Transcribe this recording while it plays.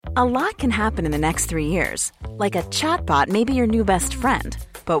A lot can happen in the next 3 years. Like a chatbot may be your new best friend.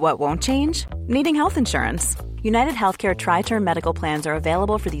 But what won't change? Needing health insurance. United Healthcare Tri-Term Medical Plans are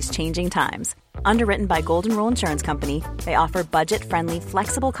available for these changing times. Underwritten by Golden Rule Insurance Company, they offer budget-friendly,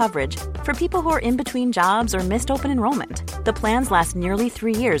 flexible coverage for people who are in between jobs or missed open enrollment. The plans last nearly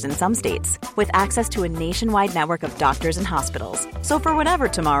 3 years in some states, with access to a nationwide network of doctors and hospitals. So for whatever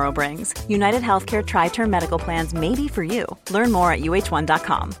tomorrow brings, United Healthcare Tri-Term Medical Plans may be for you. Learn more at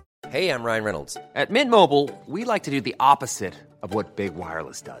uh1.com. Hey, I'm Ryan Reynolds. At Mint Mobile, we like to do the opposite of what Big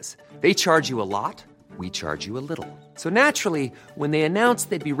Wireless does. They charge you a lot. We charge you a little. So naturally, when they announced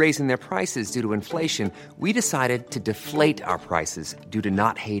they'd be raising their prices due to inflation, we decided to deflate our prices due to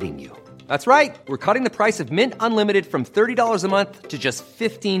not hating you. That's right. We're cutting the price of Mint Unlimited from $30 a month to just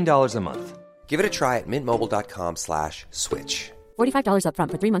 $15 a month. Give it a try at mintmobile.com/switch. $45 up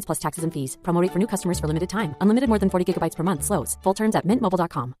front for 3 months plus taxes and fees. Promo rate for new customers for limited time. Unlimited more than 40 gigabytes per month. Slows full terms at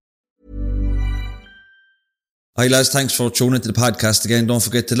mintmobile.com. Hi lads, thanks for tuning into the podcast again. Don't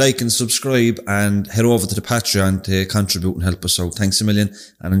forget to like and subscribe and head over to the Patreon to contribute and help us out. Thanks a million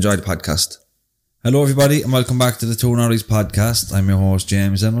and enjoy the podcast. Hello everybody and welcome back to the Two Norries podcast. I'm your host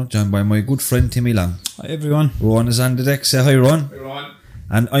James Emmett, joined by my good friend Timmy Long. Hi everyone. Ron is on the deck. Say hi Ron. Hi Ron.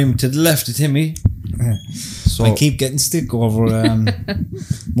 And I'm to the left of Timmy. So I keep getting stick over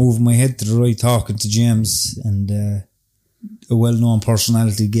moving my head to the right talking to James, and a well-known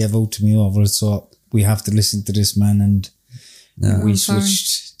personality gave out to me over it, so we have to listen to this man, and we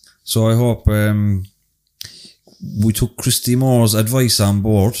switched. So I hope we took Christy Moore's advice on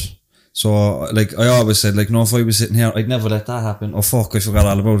board. So like I always said, like, no, if I was sitting here, I'd never let that happen. Oh fuck, I forgot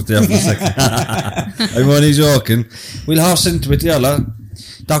all about it there for a second. I'm only joking. We'll horse into it, yalla.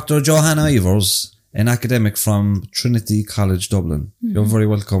 Dr. Johanna Ivers, an academic from Trinity College Dublin. Mm-hmm. You're very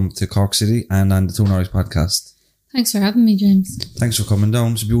welcome to Cork City and on the Two Norries podcast. Thanks for having me, James. Thanks for coming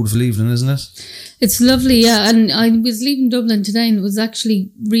down. It's a beautiful evening, isn't it? It's lovely, yeah. And I was leaving Dublin today and it was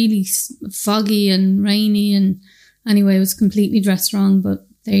actually really foggy and rainy, and anyway, I was completely dressed wrong, but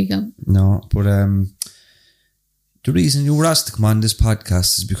there you go. No, but the reason you were asked to come on this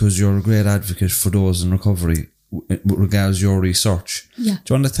podcast is because you're a great advocate for those in recovery with regards to your research. Yeah.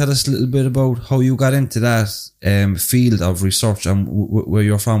 Do you want to tell us a little bit about how you got into that field of research and where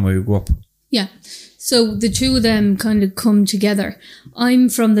you're from, where you grew up? Yeah. So the two of them kind of come together. I'm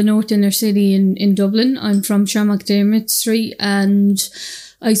from the North Inner City in Dublin. I'm from Shamrock-Dermot Street, and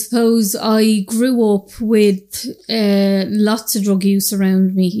I suppose I grew up with lots of drug use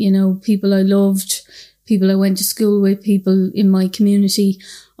around me. You know, people I loved, people I went to school with, people in my community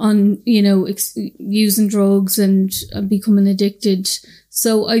on, you know, using drugs and becoming addicted.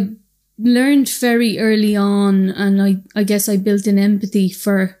 So I learned very early on, and I guess I built an empathy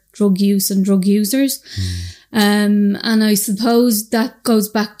for drug use and drug users. And I suppose that goes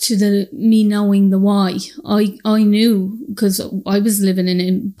back to me knowing the why. I knew, because I was living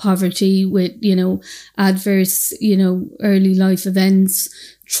in poverty with, you know, adverse, you know, early life events,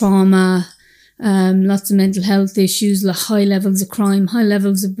 trauma, lots of mental health issues, like high levels of crime, high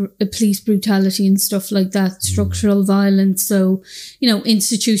levels of police brutality and stuff like that, structural violence. So, you know,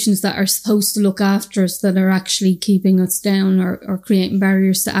 institutions that are supposed to look after us that are actually keeping us down or creating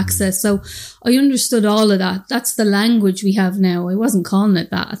barriers to access. So I understood all of that. That's the language we have now. I wasn't calling it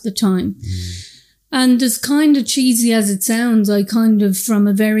that at the time. And as kind of cheesy as it sounds, I kind of from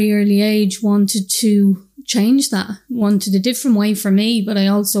a very early age wanted to change that, wanted a different way for me, but I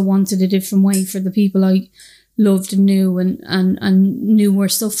also wanted a different way for the people I loved and knew and knew were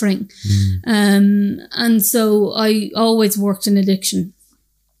suffering. And so I always worked in addiction.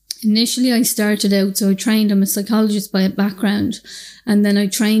 Initially I started out, so I trained, I'm a psychologist by background, and then I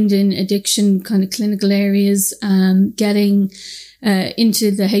trained in addiction kind of clinical areas, getting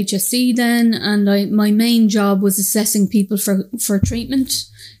into the HSC then, and my main job was assessing people for treatment,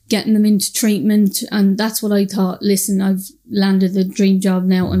 getting them into treatment. And that's what I thought, listen, I've landed the dream job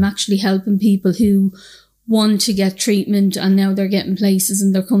now. I'm actually helping people who want to get treatment, and now they're getting places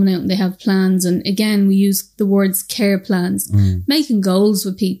and they're coming out and they have plans. And again, we use the words care plans, making goals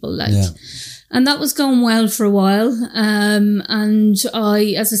with people, like, and that was going well for a while. And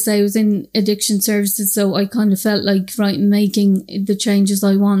I, as I say, was in addiction services. So I kind of felt like, right, making the changes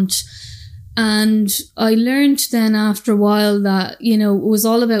I want. And I learned then after a while that, you know, it was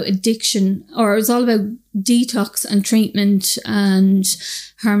all about addiction, or it was all about detox and treatment and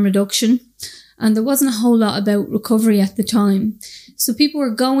harm reduction. And there wasn't a whole lot about recovery at the time. So people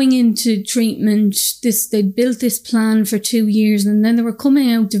were going into treatment, they built this plan for 2 years, and then they were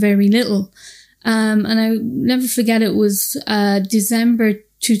coming out to very little. And I never forget, it was December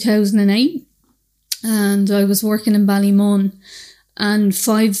 2008, and I was working in Ballymun. and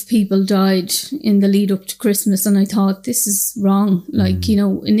 5 people died in the lead up to Christmas. And I thought, this is wrong. Like, you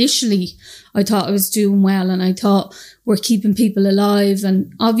know, initially I thought I was doing well and I thought we're keeping people alive.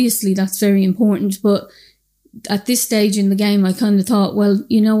 And obviously that's very important. But at this stage in the game, I kind of thought, well,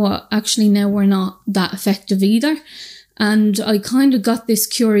 you know what, actually now we're not that effective either. And I kind of got this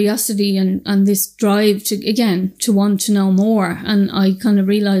curiosity and this drive to want to know more. And I kind of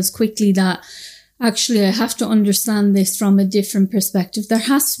realized quickly that actually I have to understand this from a different perspective. There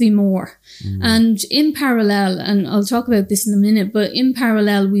has to be more. And in parallel, and I'll talk about this in a minute, but in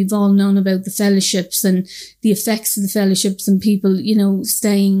parallel, we've all known about the fellowships and the effects of the fellowships and people, you know,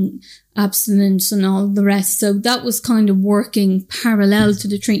 staying abstinent and all the rest. So that was kind of working parallel to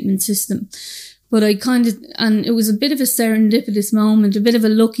the treatment system. But and it was a bit of a serendipitous moment, a bit of a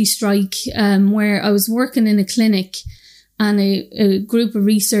lucky strike, where I was working in a clinic and a group of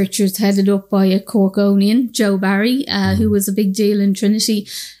researchers headed up by a Corkonian, Joe Barry, who was a big deal in Trinity.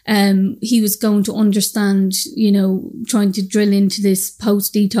 He was going to understand, you know, trying to drill into this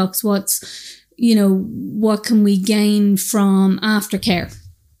post-detox, what can we gain from aftercare?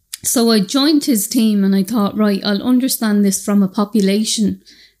 So I joined his team and I thought, right, I'll understand this from a population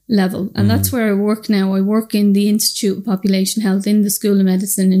level. And that's where I work now. I work in the Institute of Population Health in the School of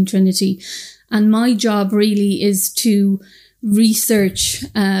Medicine in Trinity. And my job really is to research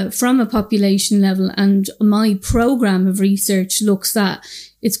from a population level. And my program of research looks at,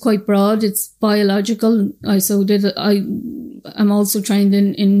 it's quite broad. It's biological. I'm also trained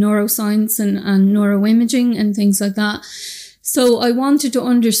in neuroscience and neuroimaging and things like that. So I wanted to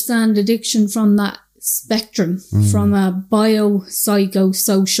understand addiction from that spectrum, from a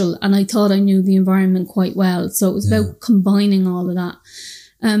bio-psycho-social, and I thought I knew the environment quite well. So it was about combining all of that.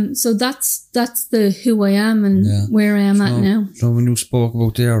 So that's the who I am and where I am at now. So when you spoke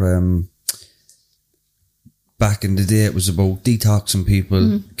about there, back in the day, it was about detoxing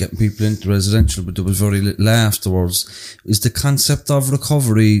people, getting people into residential, but there was very little afterwards. Is the concept of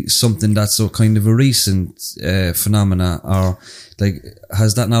recovery something that's a kind of a recent phenomena, or like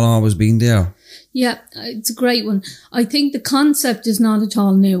has that not always been there? Yeah, it's a great one. I think the concept is not at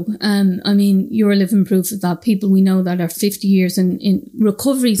all new. I mean, you're living proof of that. People we know that are 50 years in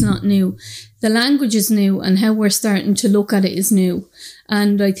recovery is not new. The language is new and how we're starting to look at it is new.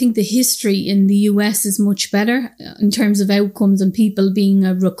 And I think the history in the US is much better in terms of outcomes and people being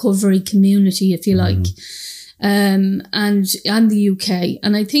a recovery community, if you like. And the UK.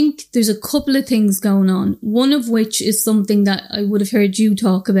 And I think there's a couple of things going on. One of which is something that I would have heard you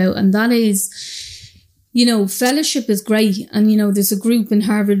talk about. And that is, you know, fellowship is great. And, you know, there's a group in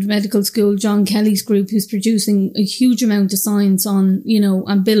Harvard Medical School, John Kelly's group, who's producing a huge amount of science on, you know,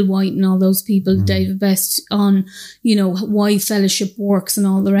 and Bill White and all those people, David Best, on, you know, why fellowship works and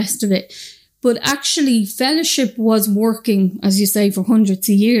all the rest of it. But actually fellowship was working, as you say, for hundreds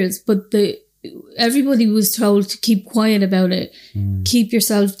of years, but everybody was told to keep quiet about it. Keep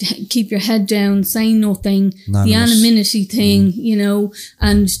your head down, say nothing, the anonymity thing, you know,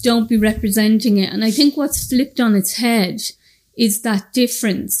 and don't be representing it. And I think what's flipped on its head is that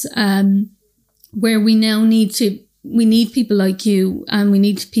difference, where we now need people like you and we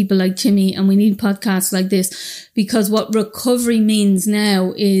need people like Timmy and we need podcasts like this, because what recovery means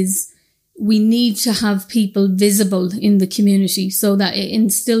now is we need to have people visible in the community so that it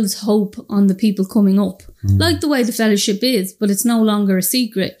instills hope on the people coming up, like the way the fellowship is, but it's no longer a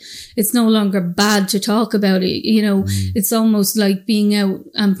secret. It's no longer bad to talk about it. You know, it's almost like being out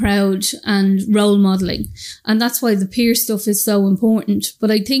and proud and role modeling. And that's why the peer stuff is so important. But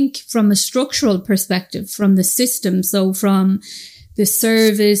I think from a structural perspective, from the system, so from the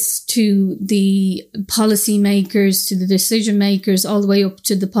service to the policy makers, to the decision makers, all the way up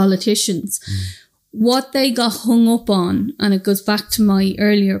to the politicians. What they got hung up on, and it goes back to my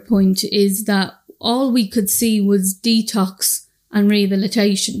earlier point, is that all we could see was detox and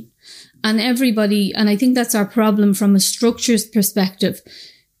rehabilitation. And everybody, and I think that's our problem from a structures perspective,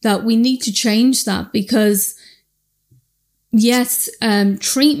 that we need to change that, because yes,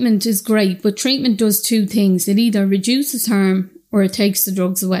 treatment is great, but treatment does two things. It either reduces harm or it takes the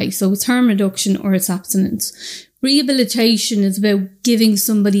drugs away. So it's harm reduction or it's abstinence. Rehabilitation is about giving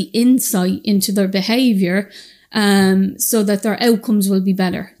somebody insight into their behaviour, so that their outcomes will be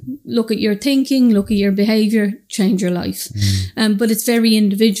better. Look at your thinking, look at your behaviour, change your life. But it's very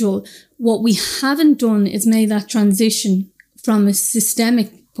individual. What we haven't done is made that transition from a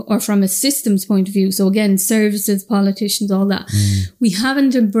systemic or from a systems point of view. So again, services, politicians, all that. We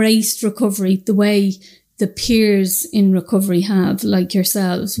haven't embraced recovery the way the peers in recovery have, like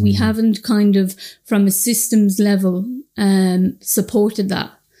yourselves. We haven't kind of, from a systems level, supported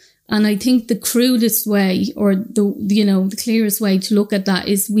that. And I think the crudest way, or the clearest way to look at that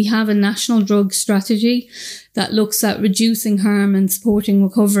is we have a national drug strategy that looks at reducing harm and supporting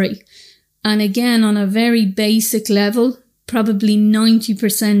recovery. And again, on a very basic level, probably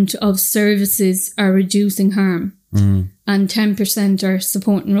 90% of services are reducing harm. And 10% are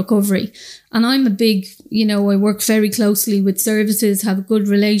supporting recovery. And I'm a big, I work very closely with services, have a good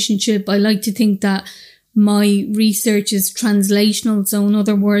relationship. I like to think that my research is translational. So in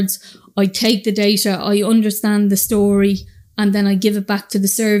other words, I take the data, I understand the story, and then I give it back to the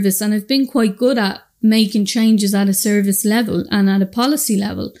service. And I've been quite good at making changes at a service level and at a policy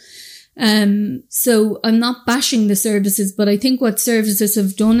level. So I'm not bashing the services, but I think what services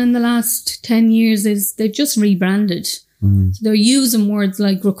have done in the last 10 years is they've just rebranded. So they're using words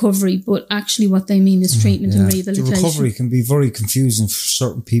like recovery, but actually what they mean is treatment and rehabilitation. The recovery can be very confusing for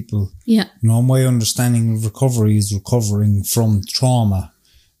certain people. Yeah. My understanding of recovery is recovering from trauma.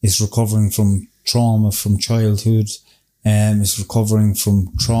 It's recovering from trauma from childhood. It's recovering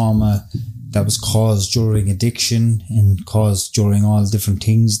from trauma that was caused during addiction and caused during all different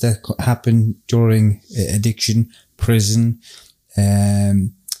things that happen during addiction, prison,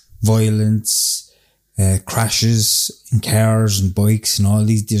 violence, crashes in cars and bikes and all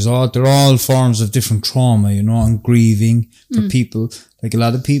these. They're all forms of different trauma, and grieving for people. Like a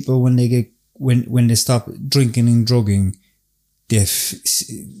lot of people, when they stop drinking and drugging, they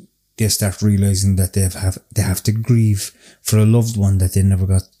start realizing that they have to grieve for a loved one that they never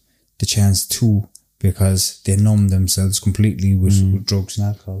got the chance to, because they numb themselves completely with drugs and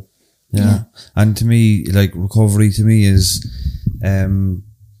alcohol. Yeah. And to me, like, recovery to me is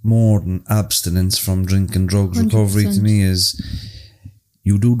more than abstinence from drinking drugs. 100%. Recovery to me is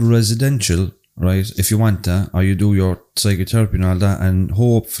you do the residential, right, if you want that, or you do your psychotherapy and all that, and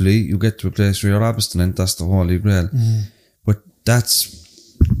hopefully you get to a place where you're abstinent. That's the holy grail. But that's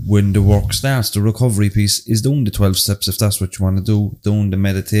when the work starts. The recovery piece is doing the 12 steps, if that's what you want to do, doing the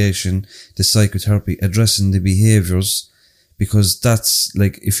meditation, the psychotherapy, addressing the behaviours, because that's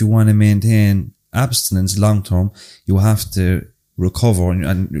like, if you want to maintain abstinence long term, you have to recover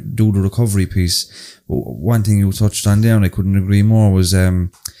and do the recovery piece. One thing you touched on there, and I couldn't agree more, was the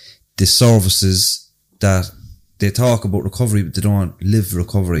services that they talk about recovery, but they don't live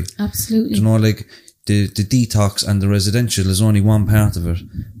recovery. Absolutely. Like the detox and the residential is only one part of it.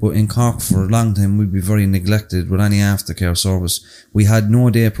 But in Cork for a long time, we'd be very neglected with any aftercare service. We had no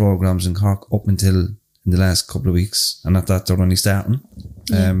day programs in Cork up until in the last couple of weeks, and at that they're only starting,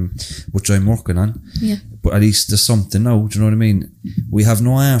 which I'm working on. Yeah. But at least there's something now, do you know what I mean? We have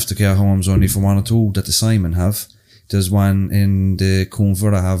no aftercare homes, only for one or two that the Simon have. There's one in the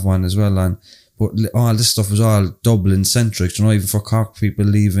Coomvera have one as well, but all this stuff is all Dublin centric, you know, even for Cork people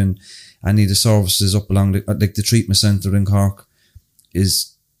leaving any of the services up along the treatment centre in Cork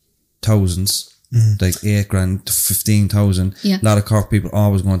is thousands. Like 8 grand to 15,000. Yeah. A lot of Cork people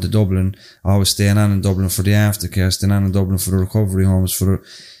always going to Dublin, always staying on in Dublin for the aftercare, staying on in Dublin for the recovery homes,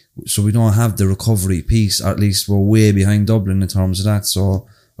 so we don't have the recovery piece, or at least we're way behind Dublin in terms of that. So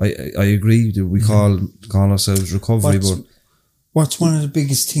I agree that we call ourselves recovery, what's one of the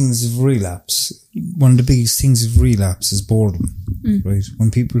biggest things of relapse? One of the biggest things of relapse is boredom, right? When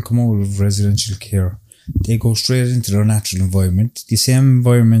people come out of residential care, they go straight into their natural environment, the same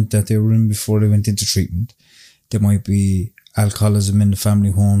environment that they were in before they went into treatment. There might be alcoholism in the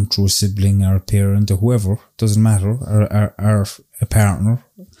family home through a sibling or a parent or whoever, doesn't matter, or a partner.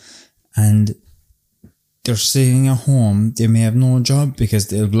 And they're staying at home. They may have no job because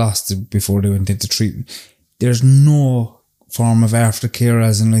they've lost it before they went into treatment. There's no form of aftercare,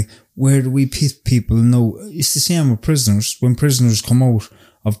 as in like, where do we pit people? No, it's the same with prisoners. When prisoners come out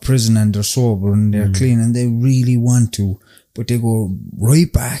of prison and they're sober and they're clean and they really want to, but they go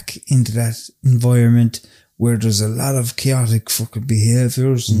right back into that environment where there's a lot of chaotic fucking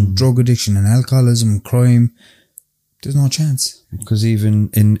behaviours and drug addiction and alcoholism and crime. There's no chance. Because even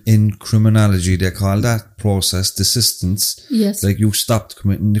in criminology, they call that process desistance. Yes. Like, you stopped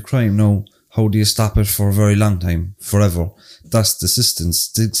committing the crime. Now, how do you stop it for a very long time? Forever. That's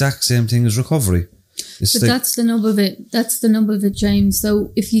desistance. The exact same thing as recovery. But that's the nub of it. That's the nub of it, James.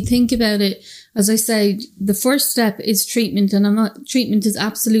 So if you think about it, as I say, the first step is treatment, and treatment is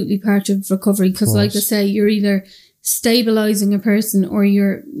absolutely part of recovery, because like I say, you're either stabilizing a person or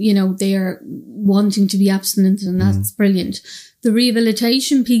they are wanting to be abstinent, and that's brilliant. The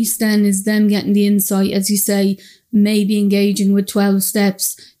rehabilitation piece then is them getting the insight, as you say, maybe engaging with 12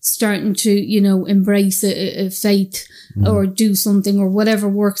 steps, starting to, embrace a faith or do something or whatever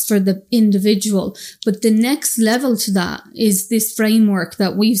works for the individual. But the next level to that is this framework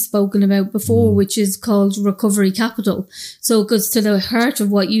that we've spoken about before, which is called recovery capital. So it goes to the heart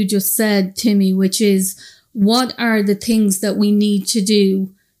of what you just said, Timmy, which is what are the things that we need to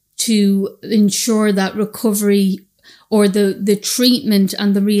do to ensure that recovery or the treatment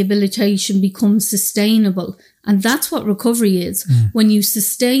and the rehabilitation becomes sustainable. And that's what recovery is. When you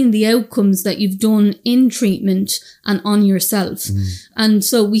sustain the outcomes that you've done in treatment and on yourself. And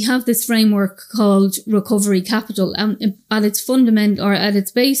so we have this framework called recovery capital. And at its fundamental or at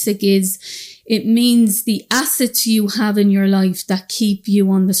its basic is it means the assets you have in your life that keep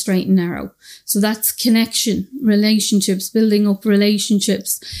you on the straight and narrow. So that's connection, relationships, building up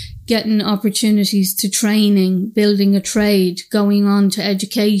relationships, getting opportunities to training, building a trade, going on to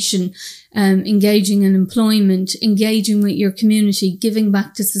education, engaging in employment, engaging with your community, giving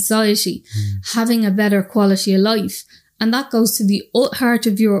back to society, having a better quality of life. And that goes to the heart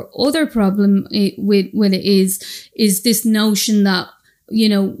of your other problem with it is this notion that,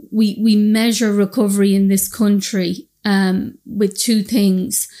 we measure recovery in this country, with two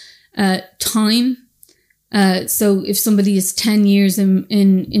things, time. So if somebody is 10 years in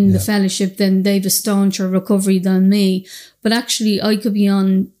the fellowship, then they've a stauncher recovery than me. But actually I could be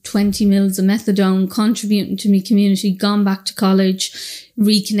on 20 mils of methadone, contributing to my community, gone back to college,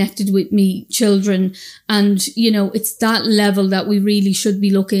 reconnected with me children. And, it's that level that we really should be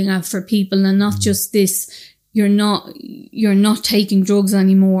looking at for people, and not just this, you're not taking drugs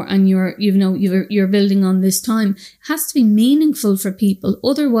anymore and you're building on this time. It has to be meaningful for people.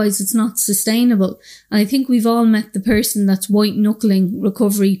 Otherwise it's not sustainable. And I think we've all met the person that's white knuckling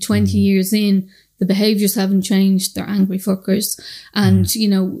recovery 20 years in. The behaviors haven't changed. They're angry fuckers. And,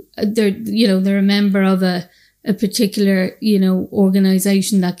 they're a member of a particular,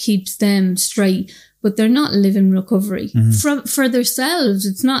 organization that keeps them straight. But they're not living recovery for themselves.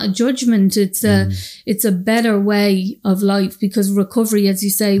 It's not a judgment. It's a better way of life, because recovery, as you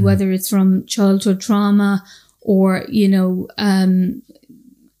say, whether it's from childhood trauma or,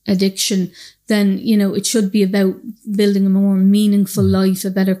 addiction, then, it should be about building a more meaningful life, a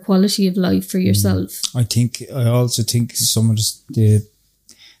better quality of life for yourself. I also think some of the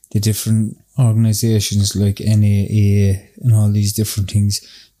different organizations like NAA and all these different things,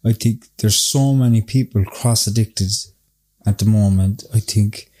 I think there's so many people cross-addicted at the moment. I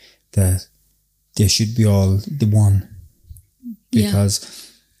think that they should be all the one.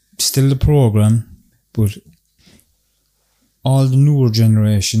 Because still the program, but all the newer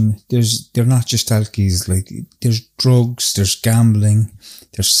generation, they're not just alkies. Like, there's drugs, there's gambling,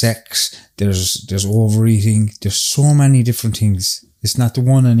 there's sex, there's overeating. There's so many different things. It's not the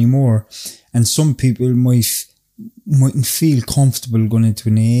one anymore. And some people mightn't feel comfortable going into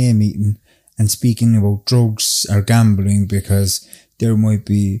an AA meeting and speaking about drugs or gambling, because there might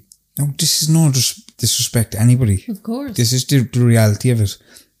be, this is no disrespect to anybody. Of course. This is the reality of it.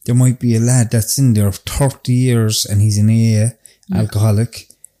 There might be a lad that's in there 30 years and he's an AA alcoholic,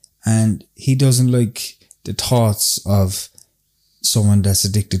 and he doesn't like the thoughts of someone that's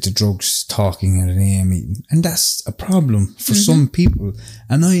addicted to drugs talking at an AA meeting. And that's a problem for some people.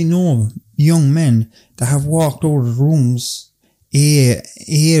 And I know young men that have walked out of rooms,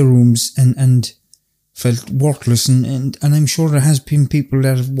 AA rooms, and felt worthless. And I'm sure there has been people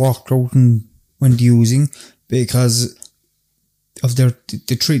that have walked out and went using because of the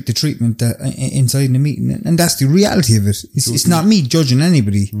treatment that inside the meeting. And that's the reality of it. It's not me judging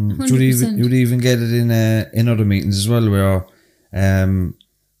anybody. You'd even get it in other meetings as well, where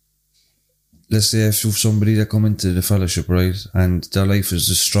let's say if you've somebody that come into the fellowship, right, and their life is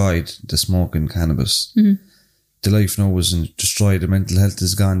destroyed, the smoking cannabis, the life now isn't destroyed, the mental health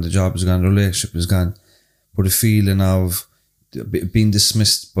is gone, the job is gone, the relationship is gone, but the feeling of being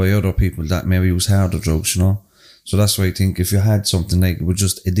dismissed by other people that maybe use harder drugs, So that's why I think if you had something like, it was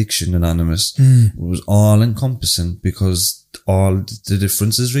just Addiction Anonymous, it was all encompassing, because all the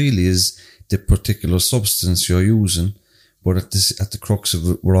differences really is the particular substance you're using. But at the crux of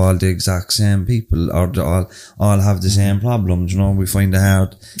it, we're all the exact same people, or all have the same problems. We find it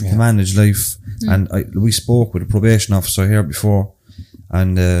hard to manage life. And we spoke with a probation officer here before,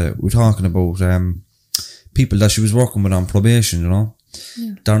 and we're talking about people that she was working with on probation.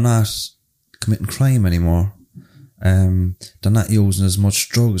 They're not committing crime anymore. They're not using as much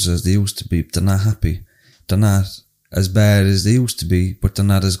drugs as they used to be. They're not happy. They're not as bad as they used to be, but they're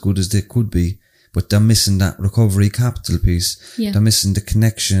not as good as they could be. but they're missing that recovery capital piece. Yeah. They're missing the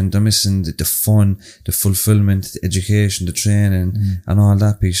connection, they're missing the fun, the fulfillment, the education, the training, and all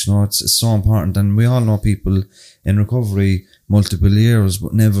that piece. You know, it's so important. And we all know people in recovery multiple years,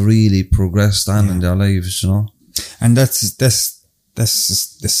 but never really progressed on in their lives, you know. And that's the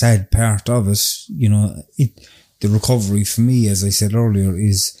sad part of it, you know. The recovery for me, as I said earlier,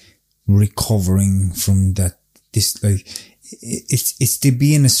 is recovering from that. This, like, it's to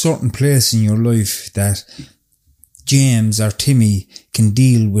be in a certain place in your life that James or Timmy can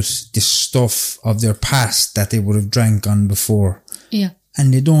deal with the stuff of their past that they would have drank on before. Yeah.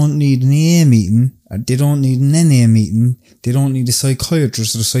 And they don't need an AA meeting, or they don't need an NA meeting, they don't need a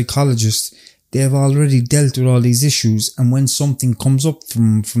psychiatrist or a psychologist. They have already dealt with all these issues, and when something comes up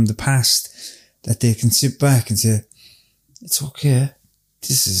from the past, that they can sit back and say, it's okay,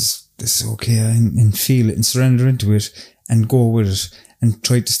 this is okay, and feel it and surrender into it and go with it and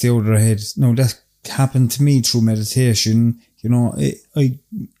try to stay out of their head. No, that happened to me through meditation. You know,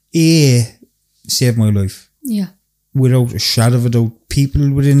 AA saved my life. Yeah. Without a shadow of a doubt.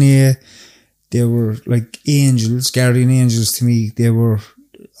 People within AA, they were like angels, guardian angels to me. They were,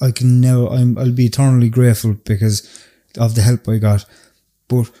 I'll be eternally grateful because of the help I got.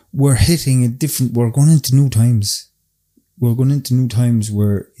 But we're going into new times. We're going into new times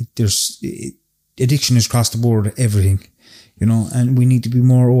where addiction is across the board, everything, you know, and we need to be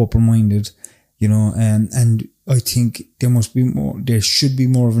more open-minded, you know, and I think there should be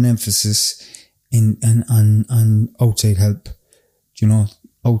more of an emphasis on outside help, you know,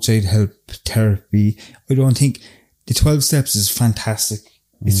 outside help, therapy. I don't think the 12 steps is fantastic.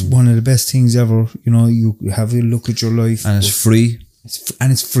 It's one of the best things ever, you know. You have a look at your life. And it's free.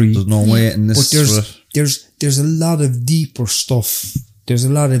 It's free. There's no waiting list for it. There's a lot of deeper stuff. There's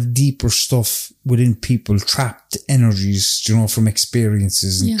a lot of deeper stuff within people, trapped energies, you know, from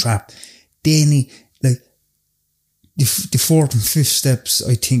experiences and trapped. They need, like, the 4th and 5th steps,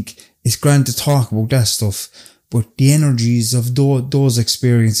 I think, it's grand to talk about that stuff, but the energies of those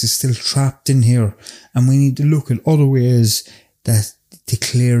experiences still trapped in here, and we need to look at other ways that to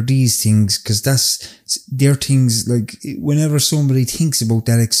clear these things, because they're things, like, whenever somebody thinks about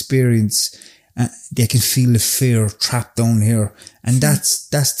that experience, they can feel the fear trapped down here, and that's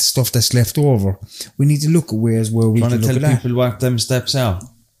the stuff that's left over. We need to look at ways where we can look at that. Want to tell people what them steps are?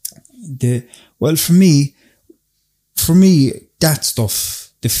 Well, for me, that stuff,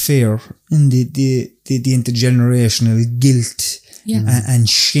 the fear and the intergenerational guilt and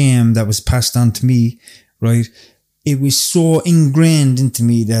shame that was passed on to me, right? It was so ingrained into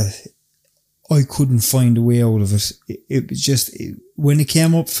me that I couldn't find a way out of it. It was just, when it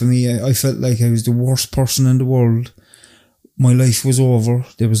came up for me, I felt like I was the worst person in the world. My life was over.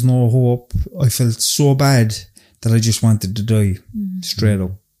 There was no hope. I felt so bad that I just wanted to die, straight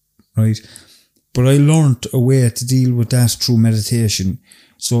up, right? But I learned a way to deal with that through meditation.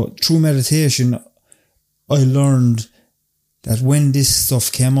 So through meditation, I learned that when this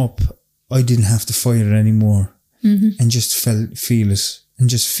stuff came up, I didn't have to fight it anymore, and just feel it. And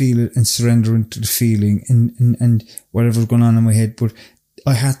just feel it and surrender into the feeling and whatever's going on in my head. But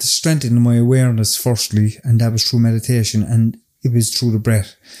I had to strengthen my awareness firstly, and that was through meditation, and it was through the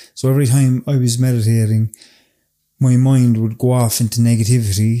breath. So every time I was meditating, my mind would go off into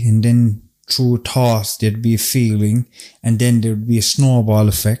negativity, and then through a thought there'd be a feeling, and then there'd be a snowball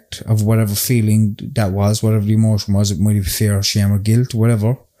effect of whatever feeling that was, whatever the emotion was. It might be fear, shame or guilt,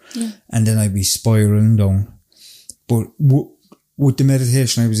 whatever. Yeah. And then I'd be spiraling down. But with the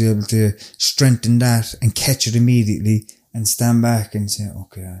meditation, I was able to strengthen that and catch it immediately and stand back and say,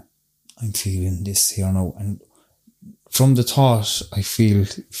 okay, I'm feeling this here now. And from the thought, I feel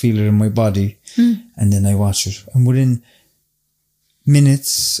it in my body, and then I watch it. And within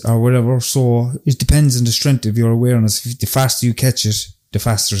minutes or whatever, so it depends on the strength of your awareness. The faster you catch it, the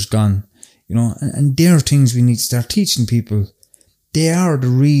faster it's gone. You know, and there are things we need to start teaching people. They are the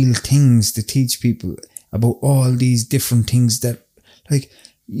real things to teach people about all these different things that, like,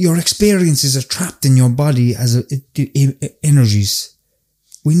 your experiences are trapped in your body as energies.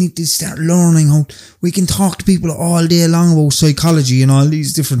 We need to start learning how we can talk to people all day long about psychology and all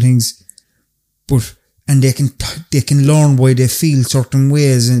these different things, and they can learn why they feel certain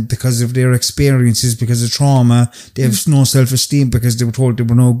ways, and because of their experiences, because of trauma, they have no self-esteem because they were told they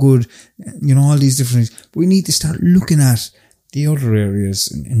were no good, you know, all these different things. We need to start looking at the other areas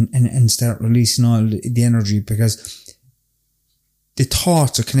and start releasing all the energy, because the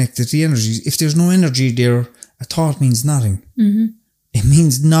thoughts are connected to the energies. If there's no energy there, a thought means nothing. It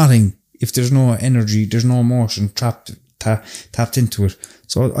means nothing. If there's no energy, there's no emotion trapped tapped into it.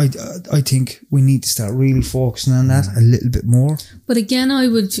 So I think we need to start really focusing on that a little bit more. But again, I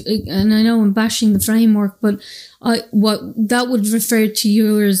would, and I know I'm bashing the framework, but what that would refer to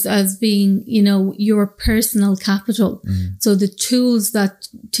yours as being, you know, your personal capital. So the tools that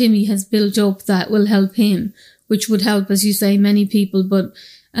Timmy has built up that will help him, which would help, as you say, many people. But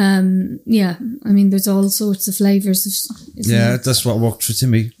yeah, I mean, there's all sorts of flavours. That's what worked for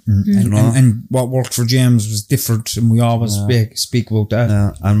Timmy. And what worked for James was different, and we always speak about that.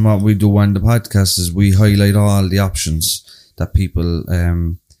 Yeah. And what we do on the podcast is we highlight all the options that people,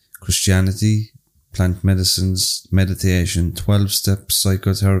 Christianity, plant medicines, meditation, 12-step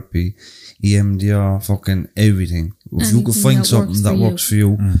psychotherapy, EMDR, fucking everything. If you could find something that works for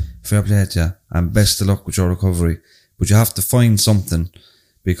you, fair play to you, and best of luck with your recovery. But you have to find something.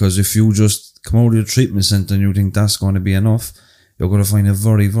 Because if you just come out of your treatment centre and you think that's going to be enough, you're going to find it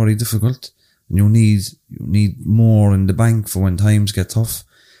very, very difficult. And you need more in the bank for when times get tough.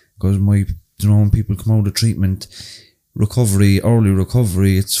 Because when people come out of treatment, early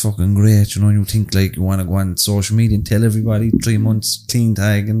recovery, it's fucking great, you know. You think like you want to go on social media and tell everybody 3 months clean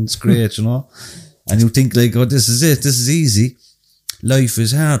tag and it's great, you know. And you think like, oh, this is it, this is easy. Life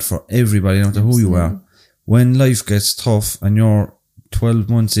is hard for everybody, no matter who you are. When life gets tough and you're 12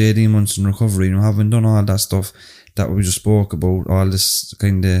 months, 18 months in recovery, and you haven't done all that stuff that we just spoke about, all this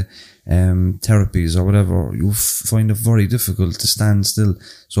kind of therapies or whatever, you find it very difficult to stand still.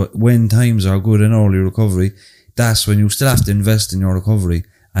 So when times are good in early recovery, that's when you still have to invest in your recovery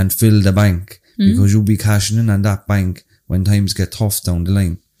and fill the bank, because you'll be cashing in on that bank when times get tough down the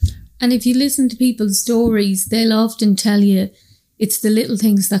line. And if you listen to people's stories, they'll often tell you it's the little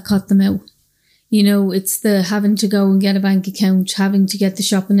things that cut them out. You know, it's the having to go and get a bank account, having to get the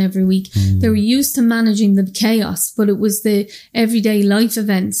shopping every week. They were used to managing the chaos, but it was the everyday life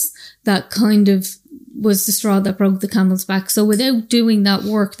events that kind of was the straw that broke the camel's back. So without doing that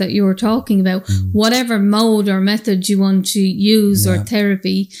work that you were talking about, whatever mode or method you want to use or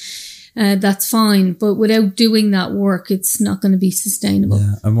therapy, that's fine. But without doing that work, it's not going to be sustainable.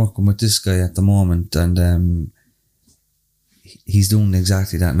 Yeah, I'm working with this guy at the moment, and he's doing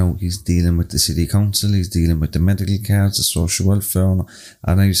exactly that now. He's dealing with the city council, he's dealing with the medical cards, the social welfare,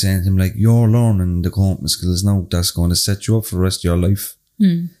 and I was saying to him, like, you're learning the coping skills now that's going to set you up for the rest of your life.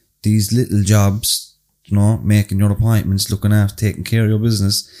 These little jobs, you know, making your appointments, looking after, taking care of your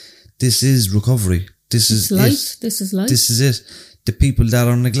business, this is recovery. This is life. This is life. This is it. The people that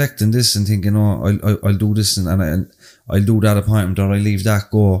are neglecting this and thinking, oh, I'll do this and I'll do that appointment, or I leave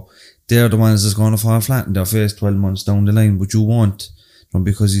that go, they're the ones that's going to fall flat in their face 12 months down the line, but you won't,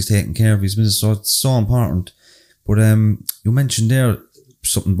 because he's taking care of his business. So it's so important. But you mentioned there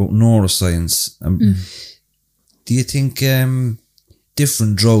something about neuroscience. Do you think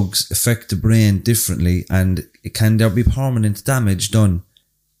different drugs affect the brain differently, and can there be permanent damage done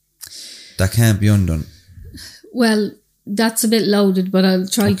that can't be undone? Well, that's a bit loaded, but I'll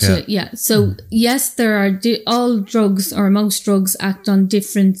try to, So yes, there are, all drugs or most drugs act on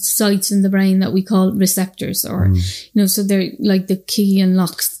different sites in the brain that we call receptors, or, you know, so they're like the key and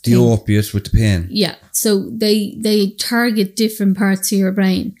locks. The opiate with the pain. Yeah. So they target different parts of your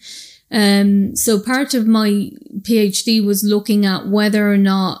brain. So part of my PhD was looking at whether or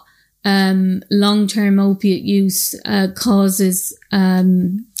not, long-term opiate use, causes,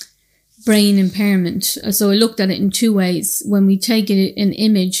 brain impairment. So I looked at it in two ways. When we take an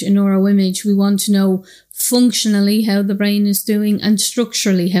image, a neuroimage, we want to know functionally how the brain is doing and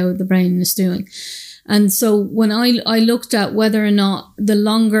structurally how the brain is doing. And so when I looked at whether or not the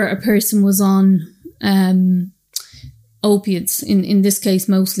longer a person was on opiates, in this case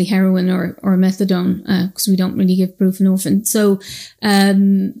mostly heroin or methadone, because we don't really give buprenorphine. So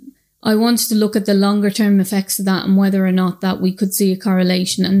I wanted to look at the longer term effects of that and whether or not that we could see a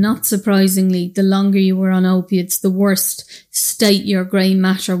correlation. And not surprisingly, the longer you were on opiates, the worst state your grey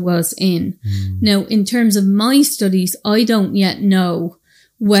matter was in. Now, in terms of my studies, I don't yet know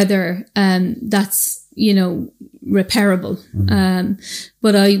whether that's, you know, repairable.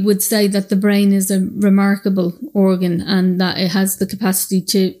 But I would say that the brain is a remarkable organ and that it has the capacity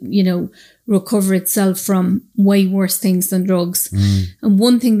to, you know, recover itself from way worse things than drugs. And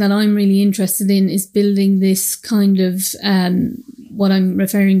one thing that I'm really interested in is building this kind of, what I'm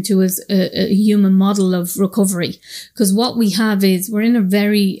referring to as a human model of recovery. Because what we have is, we're in a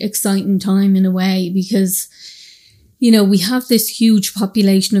very exciting time in a way, because, you know, we have this huge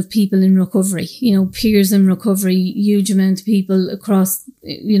population of people in recovery, you know, peers in recovery, huge amount of people across,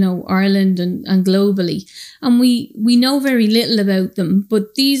 you know, Ireland and globally. And we know very little about them,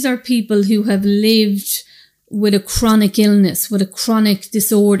 but these are people who have lived with a chronic illness, with a chronic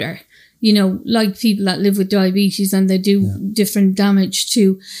disorder, you know, like people that live with diabetes and they do different damage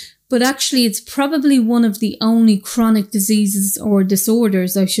too. But actually, it's probably one of the only chronic diseases or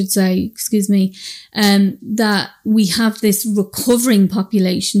disorders, I should say, that we have this recovering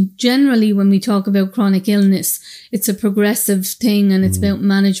population. Generally, when we talk about chronic illness, it's a progressive thing and it's about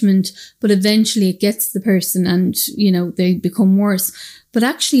management, but eventually it gets the person and, you know, they become worse. But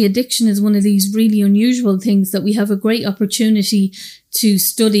actually, addiction is one of these really unusual things that we have a great opportunity to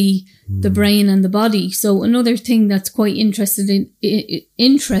study the brain and the body. So another thing that's quite interesting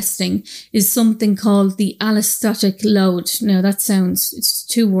is something called the allostatic load. Now it's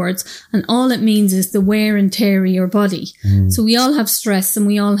 2 words, and all it means is the wear and tear of your body. So we all have stress and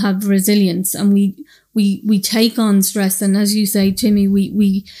we all have resilience, and we take on stress. And as you say, Timmy,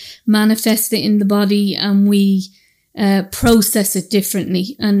 we manifest it in the body and we process it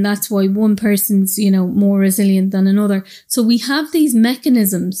differently, and that's why one person's, you know, more resilient than another. So we have these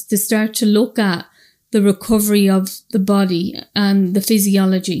mechanisms to start to look at the recovery of the body and the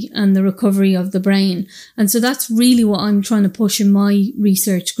physiology and the recovery of the brain. And so that's really what I'm trying to push in my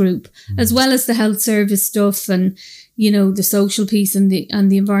research group, as well as the health service stuff and, you know, the social piece and the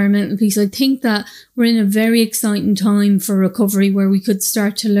environmental piece. I think that we're in a very exciting time for recovery where we could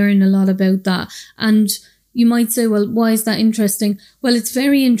start to learn a lot about that. And you might say, well, why is that interesting? Well, it's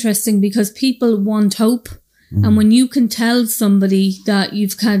very interesting because people want hope. And when you can tell somebody that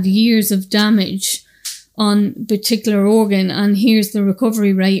you've had years of damage on a particular organ and here's the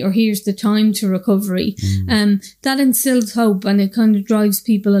recovery rate or here's the time to recovery, that instills hope and it kind of drives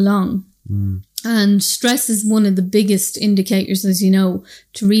people along. And stress is one of the biggest indicators, as you know,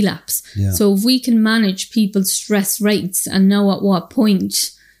 to relapse. So if we can manage people's stress rates and know at what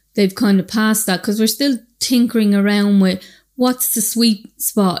point they've kind of passed that, because we're still tinkering around with what's the sweet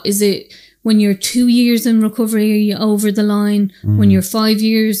spot. Is it when you're 2 years in recovery, are you over the line? When you're 5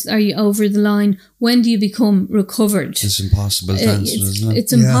 years, are you over the line? When do you become recovered? It's impossible to answer, isn't it?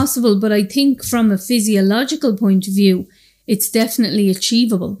 It's impossible, but I think from a physiological point of view, it's definitely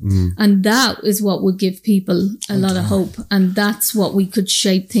achievable. And that is what would give people a lot of hope. And that's what we could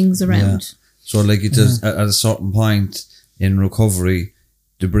shape things around. So like it does at a certain point in recovery,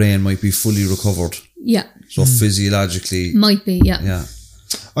 the brain might be fully recovered. So physiologically. Might be, yeah.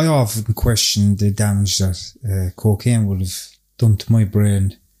 I often question the damage that cocaine would have done to my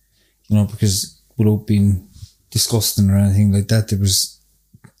brain, you know, because without being disgusting or anything like that, there was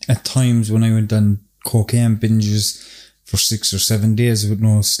at times when I went on cocaine binges for 6 or 7 days with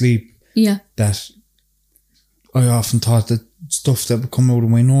no sleep, that I often thought that stuff that would come out of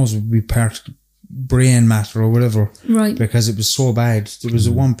my nose would be part brain matter or whatever, right? Because it was so bad. There was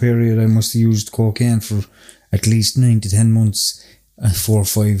a one period I must have used cocaine for at least 9 to 10 months, 4,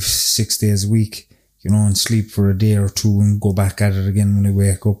 5, 6 days a week, you know, and sleep for a day or two and go back at it again when I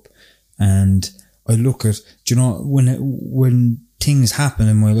wake up. And I look at, do you know, when things happen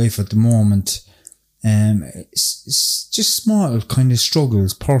in my life at the moment, it's just small kind of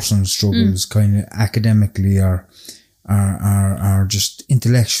struggles, personal struggles, kind of academically or just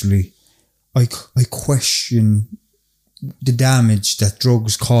intellectually. I question the damage that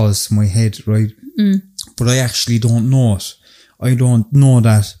drugs cause to my head, right? But I actually don't know it. I don't know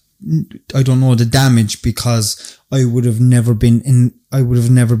the damage because I would have never been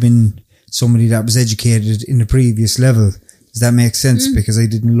somebody that was educated in the previous level. Does that make sense? Because I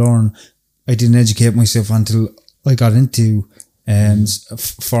didn't educate myself until I got into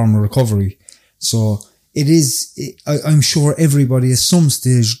formal recovery. So I'm sure everybody at some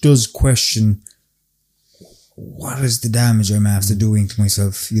stage does question, what is the damage I'm after doing to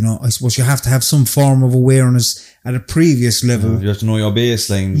myself? You know, I suppose you have to have some form of awareness at a previous level. You have to know your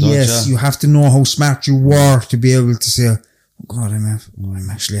baseline, don't yes, you have to know how smart you were to be able to say, oh God, I'm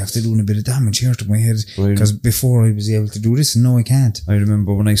actually after doing a bit of damage here to my head. Because before I was able to do this and now I can't. I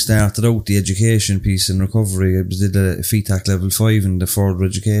remember when I started out the education piece in recovery, I did a FETAC level 5 in the further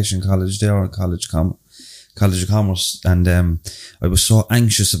education college there, College of Commerce, and I was so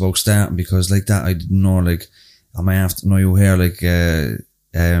anxious about starting because like that I didn't know, like, am I after, know you hear like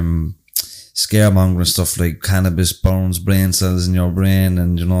scaremongering and stuff like cannabis burns brain cells in your brain,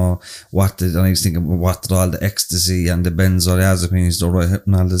 and you know and I was thinking, what did all the ecstasy and the benzodiazepines, the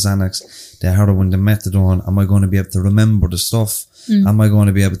Rohypnol, the Xanax, the heroin, the methadone, am I going to be able to remember the stuff? Am I going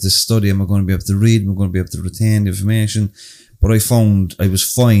to be able to study? Am I going to be able to read? Am I going to be able to retain the information? But I found I was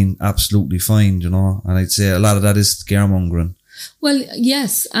fine, absolutely fine, you know, and I'd say a lot of that is scaremongering. Well,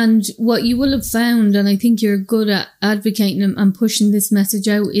 yes, and what you will have found, and I think you're good at advocating and pushing this message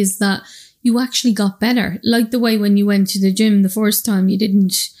out, is that you actually got better. Like the way when you went to the gym the first time, you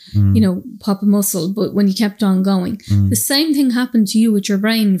didn't, pop a muscle, but when you kept on going. The same thing happened to you with your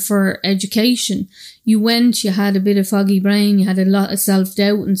brain for education. You went, you had a bit of foggy brain, you had a lot of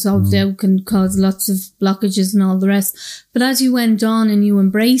self-doubt, and self-doubt can cause lots of blockages and all the rest. But as you went on and you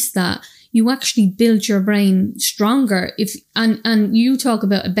embraced that, you actually built your brain stronger. And you talk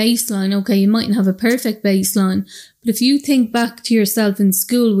about a baseline. Okay, you mightn't have a perfect baseline, but if you think back to yourself in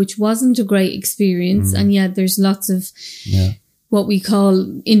school, which wasn't a great experience, and yet there's lots of what we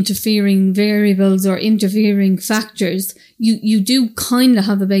call interfering variables or interfering factors, you do kind of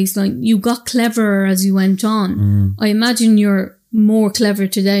have a baseline. You got cleverer as you went on. I imagine you're more clever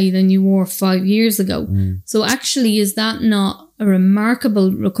today than you were 5 years ago. So actually, is that not a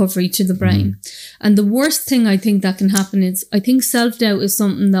remarkable recovery to the brain? And the worst thing I think that can happen is, I think self-doubt is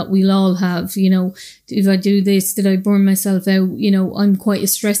something that we'll all have. If I do this, did I burn myself out? I'm quite a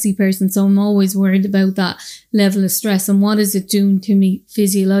stressy person, so I'm always worried about that level of stress and what is it doing to me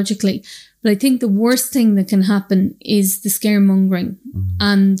physiologically. But I think the worst thing that can happen is the scaremongering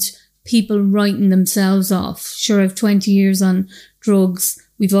and people writing themselves off. Sure, I've 20 years on drugs.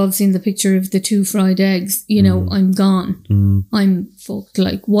 We've all seen the picture of the 2 fried eggs. I'm gone. I'm fucked.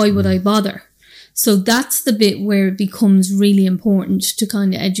 Like, why would I bother? So that's the bit where it becomes really important to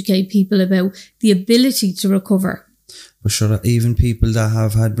kind of educate people about the ability to recover. But sure, even people that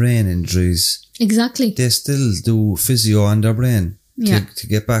have had brain injuries, exactly, they still do physio on their brain. To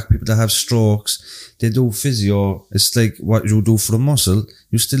get back. People that have strokes, they do physio. It's like what you do for a muscle,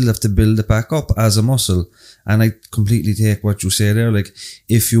 you still have to build it back up as a muscle. And I completely take what you say there. Like,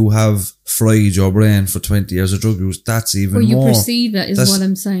 if you have fried your brain for 20 years of drug use, that's even more. Or you perceive it, is what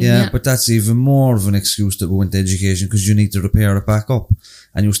I'm saying. Yeah, but that's even more of an excuse to go into education, because you need to repair it back up.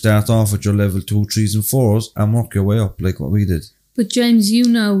 And you start off with your level 2, 3s and 4s and work your way up like what we did. But James, you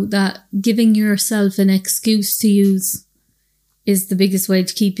know that giving yourself an excuse to use is the biggest way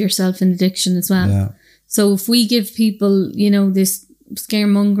to keep yourself in addiction as well. Yeah. So if we give people, this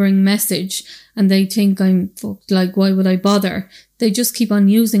scaremongering message and they think I'm fucked, like, why would I bother? They just keep on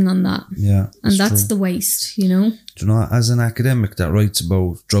using on that. Yeah. And that's the waste, Do you know, as an academic that writes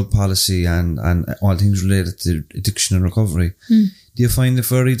about drug policy and all things related to addiction and recovery, do you find it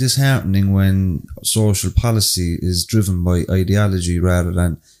very disheartening when social policy is driven by ideology rather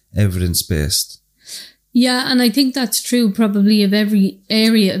than evidence-based? Yeah, and I think that's true probably of every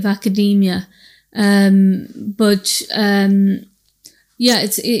area of academia. But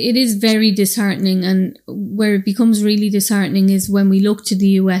it is very disheartening. And where it becomes really disheartening is when we look to the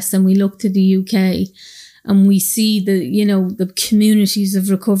US and we look to the UK and we see the communities of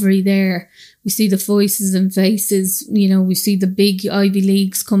recovery there. We see the voices and faces, we see the big Ivy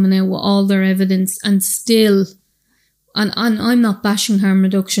Leagues coming out with all their evidence, and still, and I'm not bashing harm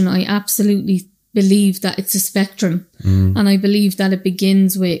reduction. I absolutely believe that it's a spectrum, and I believe that it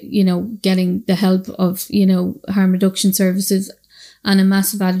begins with getting the help of harm reduction services, and a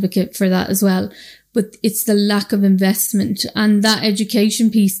massive advocate for that as well. But it's the lack of investment and that education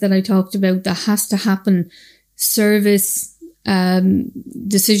piece that I talked about that has to happen. Service,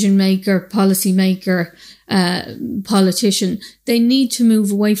 decision maker, policy maker, politician, they need to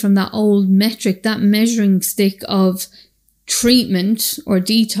move away from that old metric, that measuring stick of treatment or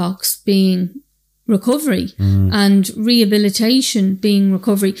detox being recovery and rehabilitation being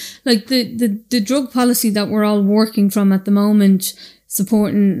recovery. Like the drug policy that we're all working from at the moment,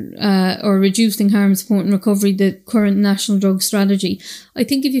 supporting or reducing harm, supporting recovery, the current national drug strategy. I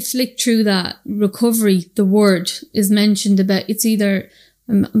think if you flick through that, recovery, the word is mentioned about, it's either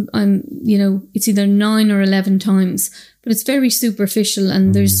it's either 9 or 11 times, but it's very superficial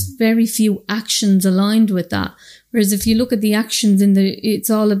and there's very few actions aligned with that. Whereas if you look at the actions it's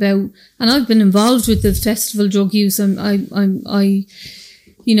all about, and I've been involved with the festival drug use. I'm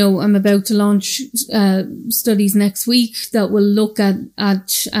about to launch studies next week that will look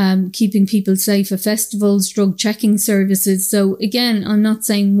at keeping people safe at festivals, drug checking services. So again, I'm not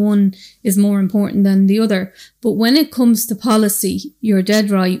saying one is more important than the other, but when it comes to policy, you're dead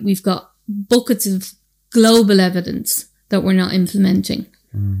right. We've got buckets of global evidence that we're not implementing.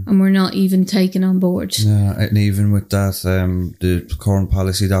 And we're not even taken on board. Yeah, and even with that, the current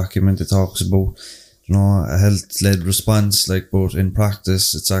policy document, it talks about, a health-led response, but in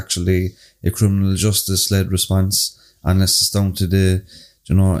practice, it's actually a criminal justice-led response, unless it's down to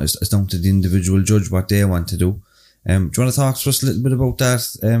it's down to the individual judge what they want to do. Do you want to talk to us a little bit about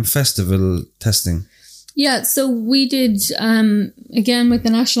that festival testing? Yeah, so we did, again, with the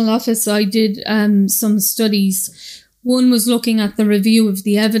National Office, I did some studies One was looking at the review of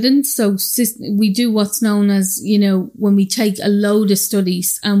the evidence. So we do what's known as, when we take a load of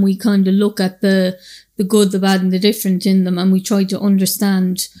studies and we kind of look at the good, the bad and the different in them, and we try to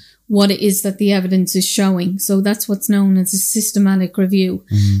understand what it is that the evidence is showing. So that's what's known as a systematic review.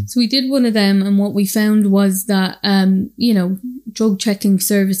 So we did one of them, and what we found was that, drug checking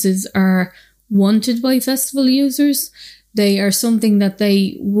services are wanted by festival users. They are something that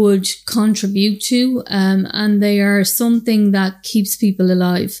they would contribute to, and they are something that keeps people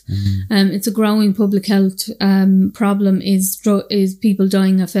alive. It's a growing public health problem is people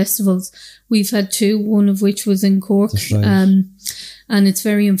dying at festivals. We've had 2, one of which was in Cork, right. And it's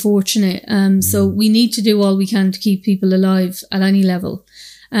very unfortunate. So we need to do all we can to keep people alive at any level.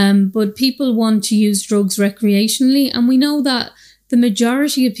 But people want to use drugs recreationally, and we know that the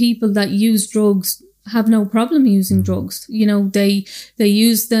majority of people that use drugs have no problem using drugs. They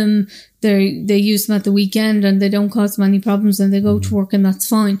use them, they use them at the weekend and they don't cause them any problems, and they go to work and that's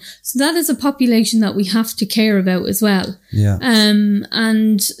fine. So that is a population that we have to care about as well. Yeah.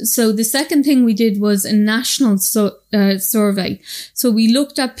 And so the second thing we did was a national survey. So we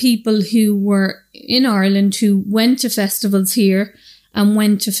looked at people who were in Ireland who went to festivals here and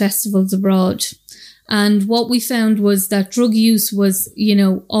went to festivals abroad. And what we found was that drug use was,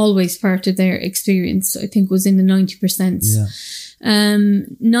 always part of their experience. I think was in the 90%. Yeah.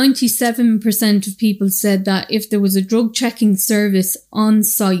 97% of people said that if there was a drug checking service on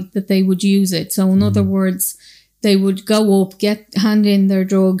site that they would use it. So in other words, they would go up, hand in their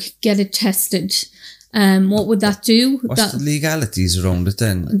drug, get it tested. What would that do? What's the legalities around it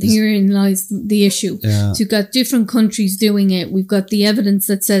then? Herein lies the issue. Yeah. So you've got different countries doing it. We've got the evidence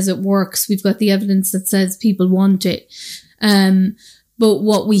that says it works. We've got the evidence that says people want it. But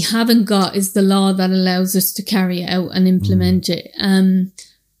what we haven't got is the law that allows us to carry it out and implement it.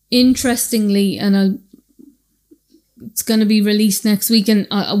 Interestingly, and it's going to be released next week. And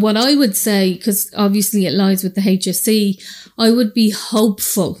what I would say, because obviously it lies with the HSE, I would be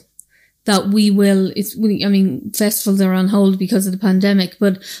hopeful that we will, festivals are on hold because of the pandemic,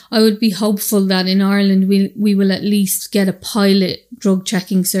 but I would be hopeful that in Ireland we will at least get a pilot drug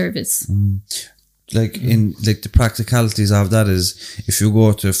checking service. The practicalities of that is, if you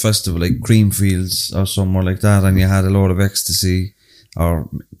go to a festival like Creamfields or somewhere like that and you had a load of ecstasy, or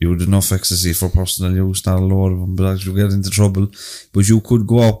you had enough ecstasy for personal use, not a load of them, but you get into trouble, but you could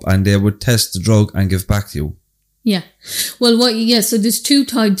go up and they would test the drug and give back to you. Yeah. Well, so there's 2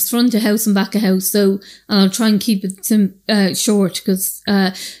 types, front of house and back of house. So, and I'll try and keep it short because,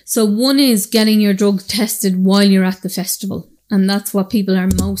 so one is getting your drug tested while you're at the festival. And that's what people are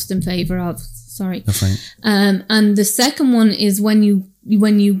most in favour of. Sorry. That's fine. And the second one is when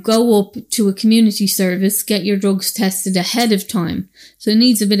you go up to a community service, get your drugs tested ahead of time. So it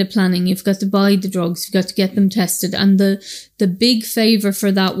needs a bit of planning. You've got to buy the drugs. You've got to get them tested. And the big favour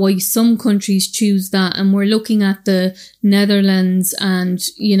for that, why some countries choose that, and we're looking at the Netherlands and,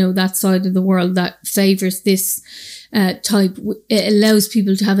 that side of the world that favours this type, it allows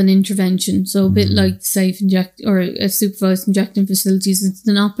people to have an intervention. So a bit like safe supervised injecting facilities, it's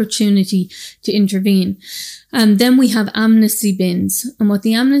an opportunity to intervene. Then we have amnesty bins. And what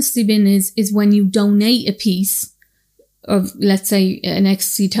the amnesty bin is when you donate a piece of, let's say, an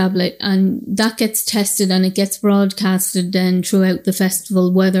ecstasy tablet, and that gets tested and it gets broadcasted then throughout the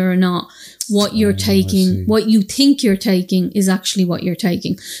festival, whether or not what you're taking, what you think you're taking is actually what you're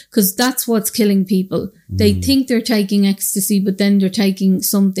taking. Because that's what's killing people. They think they're taking ecstasy, but then they're taking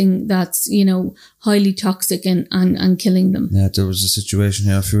something that's, highly toxic and killing them. Yeah, there was a situation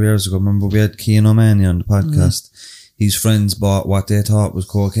here a few years ago. Remember, we had Cian O'Mahony on the podcast. His friends bought what they thought was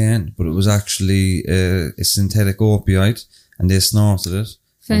cocaine, but it was actually a synthetic opioid, and they snorted it.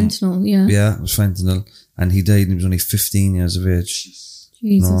 Fentanyl, yeah. Yeah, it was fentanyl. And he died and he was only 15 years of age.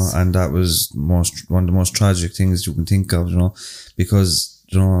 Jesus. And that was one of the most tragic things you can think of, because,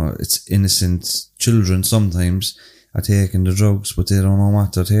 it's innocent children sometimes are taking the drugs, but they don't know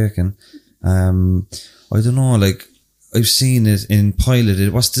what they're taking. I don't know, I've seen it in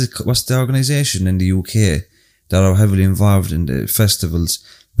piloted. What's the organisation in the UK that are heavily involved in the festivals?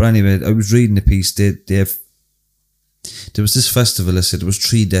 But anyway, I was reading the piece. There was this festival, I said, there was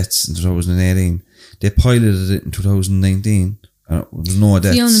 3 deaths in 2018. They piloted it in 2019. There was no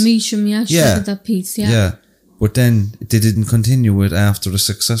deaths. Fiona Measham, she did that piece, Yeah, but then they didn't continue it after a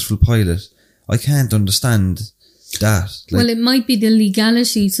successful pilot. I can't understand that. Well, it might be the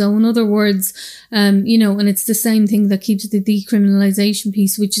legality. So in other words, and it's the same thing that keeps the decriminalisation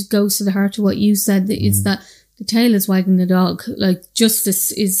piece, which goes to the heart of what you said, is that the tail is wagging the dog. Like,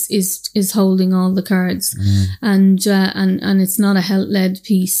 justice is holding all the cards, and it's not a health-led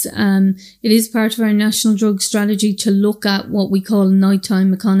piece. It is part of our national drug strategy to look at what we call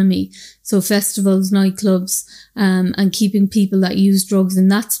nighttime economy. So festivals, nightclubs, and keeping people that use drugs in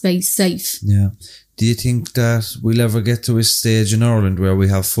that space safe. Yeah. Do you think that we'll ever get to a stage in Ireland where we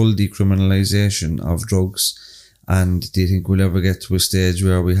have full decriminalisation of drugs? And do you think we'll ever get to a stage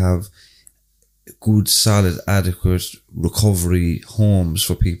where we have good, solid, adequate recovery homes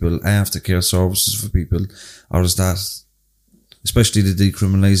for people, aftercare services for people? Or is that, especially the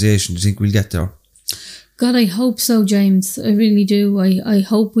decriminalisation, do you think we'll get there? God, I hope so, James. I really do. I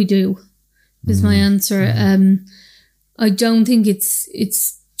hope we do, is my answer. I don't think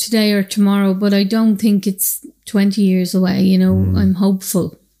it's today or tomorrow, but I don't think it's 20 years away, you know. I'm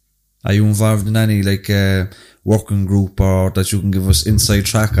hopeful. Are you involved in any, like, working group or that you can give us inside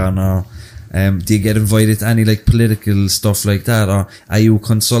track on, or do you get invited to any, like, political stuff like that, or are you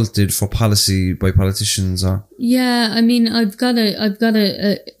consulted for policy by politicians? Or yeah, I mean, I've got a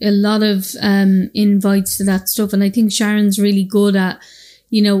lot of invites to that stuff, and I think Sharon's really good at,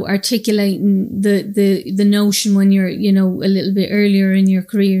 you know, articulating the notion when you're, you know, a little bit earlier in your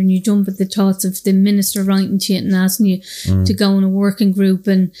career, and you jump at the thoughts of the minister writing to you and asking you to go in a working group,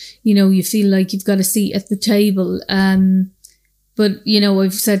 and, you know, you feel like you've got a seat at the table. But, you know,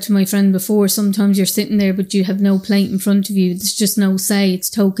 I've said to my friend before, sometimes you're sitting there, but you have no plate in front of you. There's just no say. It's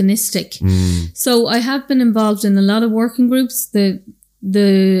tokenistic. So I have been involved in a lot of working groups, the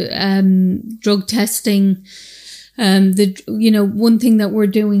drug testing. You know, one thing that we're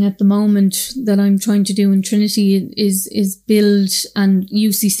doing at the moment that I'm trying to do in Trinity is build, and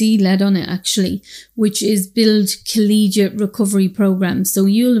UCC led on it actually, which is build collegiate recovery programs. So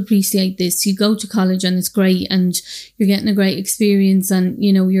you'll appreciate this. You go to college and it's great and you're getting a great experience, and,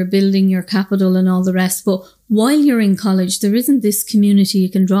 you know, you're building your capital and all the rest. But while you're in college, there isn't this community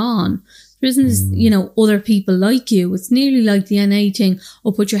you can draw on. There isn't this, you know, other people like you. It's nearly like the NA thing.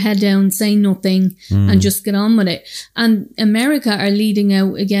 Oh, put your head down, say nothing, and just get on with it. And America are leading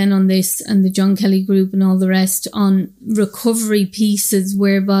out again on this, and the John Kelly Group and all the rest, on recovery pieces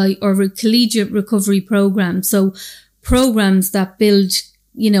whereby, or collegiate recovery programs. So programs that build,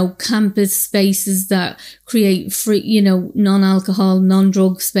 you know, campus spaces that create free, you know, non-alcohol,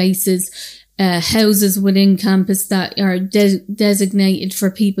 non-drug spaces, houses within campus that are designated for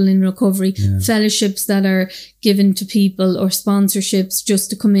people in recovery, fellowships that are given to people, or sponsorships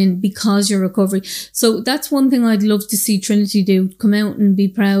just to come in because you're recovery. So that's one thing I'd love to see Trinity do, come out and be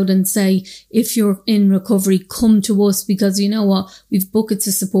proud and say, if you're in recovery, come to us, because you know what, we've buckets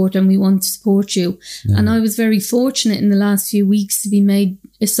of support and we want to support you. And I was very fortunate in the last few weeks to be made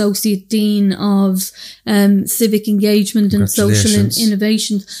Associate Dean of Civic Engagement and Social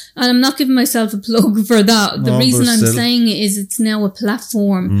Innovation. And I'm not giving myself a plug for that. The reason I'm saying it is it's now a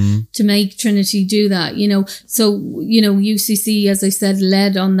platform to make Trinity do that, you know. So, you know, UCC, as I said,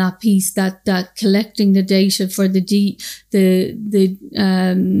 led on that piece, that collecting the data for they'll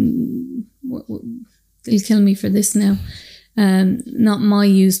kill me for this now. Not my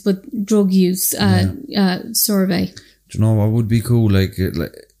use, but drug use survey. Do you know what would be cool? Do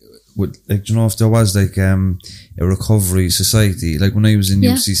you know if there was like a recovery society? Like when I was in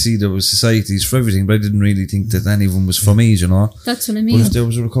UCC, there was societies for everything, but I didn't really think that any of them was for me, you know. That's what I mean. But if there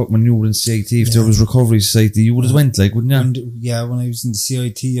was when you were in CIT, if there was recovery society, you would have went, like, wouldn't you? When I was in the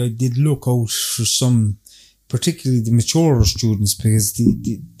CIT, I did look out for some, particularly the maturer students, because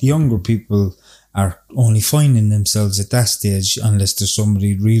the younger people are only finding themselves at that stage unless there's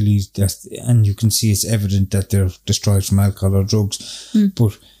somebody really and you can see it's evident that they're destroyed from alcohol or drugs.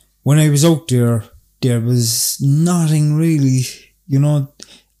 But when I was out there was nothing really, you know.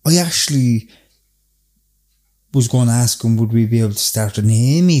 I actually was going to ask them, would we be able to start an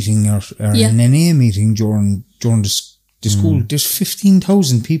AA meeting or an NA meeting during the school. There's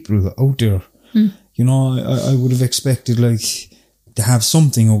 15,000 people out there. You know, I would have expected, like, to have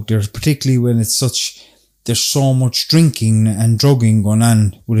something out there, particularly when it's there's so much drinking and drugging going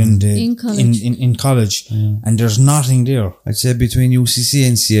on within in college, and there's nothing there. I'd say between UCC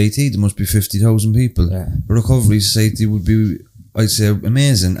and CIT there must be 50,000 people. A recovery society would be, I'd say,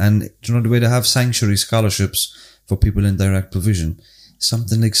 amazing. And do you know the way they have sanctuary scholarships for people in direct provision?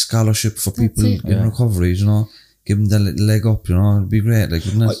 Something like scholarship for people in recovery, you know. Give them that little leg up, you know, it'd be great, like,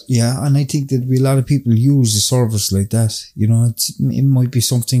 wouldn't it? Yeah, and I think there'd be a lot of people use a service like that, you know. It might be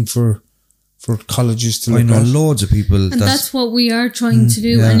something for colleges to look at. I know loads of people. And that's what we are trying to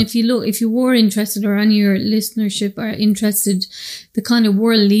do. And if you were interested, or any of your listenership are interested, the kind of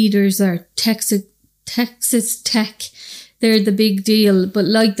world leaders are Texas Tech, they're the big deal. But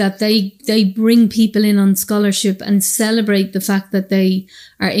like that, they bring people in on scholarship and celebrate the fact that they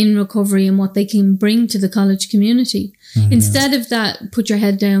are in recovery and what they can bring to the college community. Instead of that, put your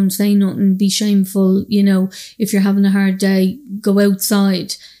head down, say nothing, be shameful, you know, if you're having a hard day, go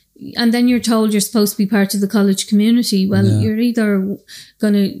outside. And then you're told you're supposed to be part of the college community. Well, you're either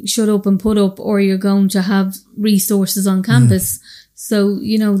going to shut up and put up, or you're going to have resources on campus. So,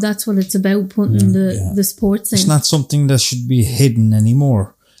 you know, that's what it's about, putting the sports in. It's not something that should be hidden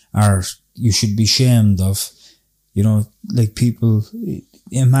anymore, or you should be shamed of. You know, like people,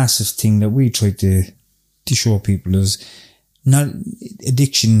 a massive thing that we try to show people is not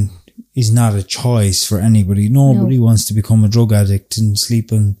addiction is not a choice for anybody. Nobody wants to become a drug addict and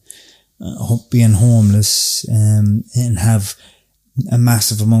sleeping, being homeless, and have a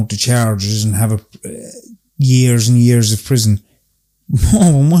massive amount of charges and have years and years of prison.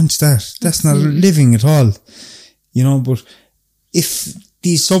 No one wants that. That's not living at all. You know, but if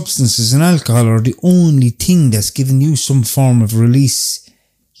these substances and alcohol are the only thing that's giving you some form of release,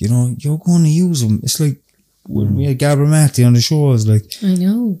 you know, you're going to use them. It's like when we had Gabor Mate on the show, I was like, I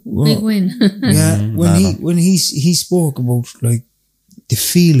know, big win. When he spoke about like the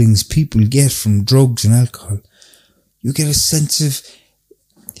feelings people get from drugs and alcohol, you get a sense of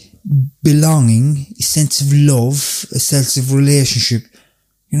belonging, a sense of love, a sense of relationship.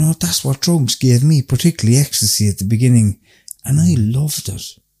 You know, that's what drugs gave me, particularly ecstasy at the beginning, and I loved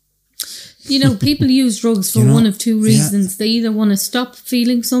it. You know, people use drugs for one of two reasons. They either want to stop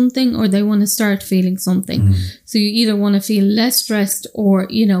feeling something, or they want to start feeling something. So you either want to feel less stressed, or,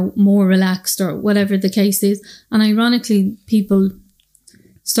 you know, more relaxed, or whatever the case is. And ironically, people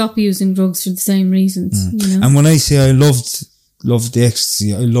stop using drugs for the same reasons. You know? And when I say I loved the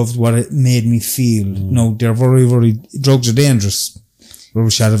ecstasy, I loved what it made me feel. No, they're very, very, drugs are dangerous. Without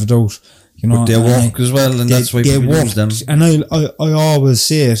a shadow of a doubt. You know, but they work as well, and that's why people use them. And I always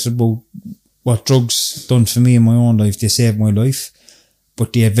say it about what drugs done for me in my own life. They saved my life,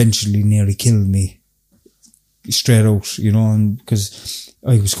 but they eventually nearly killed me straight out, you know, and because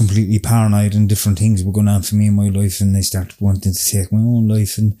I was completely paranoid and different things were going on for me in my life, and I started wanting to take my own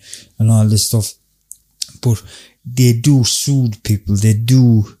life and all this stuff. But they do soothe people. They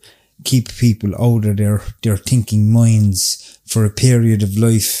do keep people out of their thinking minds for a period of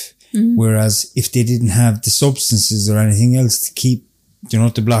life. Whereas if they didn't have the substances or anything else to keep, you know,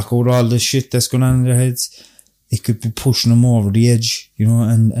 to block out all the shit that's going on in their heads, it could be pushing them over the edge, you know,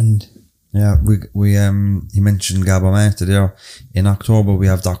 and yeah, we he mentioned Gabor Mate there. In October we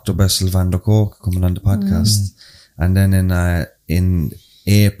have Dr. Bessel van der Kolk coming on the podcast, and then in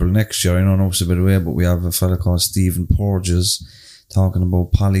April next year, I don't know it's a bit away, but we have a fella called Stephen Porges talking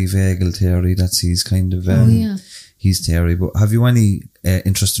about polyvagal theory. That's his kind of his theory. But have you any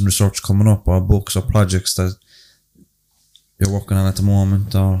interesting research coming up, or books or projects that you're working on at the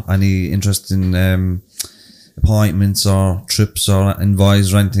moment, or any interesting appointments or trips or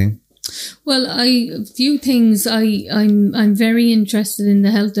advice or anything? Well, a few things. I'm very interested in the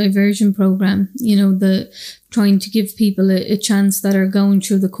health diversion program. You know, the trying to give people a chance that are going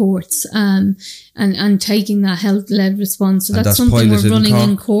through the courts, and taking that health-led response. So that's something we're running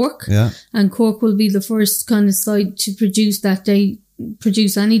in Cork. Yeah. And Cork will be the first kind of site to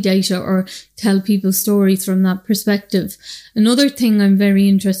produce any data or tell people stories from that perspective. Another thing I'm very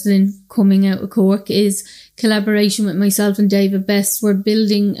interested in coming out of Cork is collaboration with myself and David Best. We're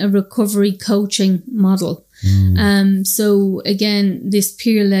building a recovery coaching model. So again, this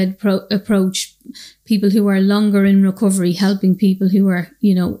peer-led approach, people who are longer in recovery, helping people who are,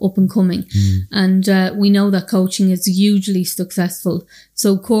 you know, up and coming. And we know that coaching is hugely successful.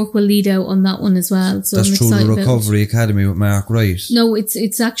 So Cork will lead out on that one as well. So that's through the Recovery Academy with Mark Wright. No,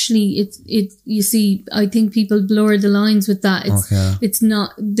 it's actually, you see, I think people blur the lines with that. It's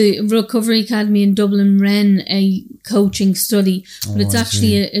not, the Recovery Academy in Dublin ran a coaching study, but it's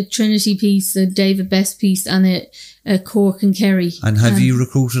actually a Trinity piece, a David Best piece, and a Cork and Kerry. And have you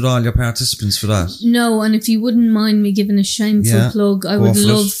recruited all your participants for that? No, and if you wouldn't mind me giving a shameful plug, I would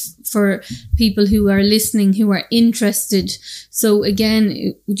love for people who are listening, who are interested. So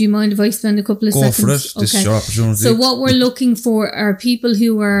again, would you mind if I spend a couple of seconds? Go for it. This is your opportunity. So what we're looking for are people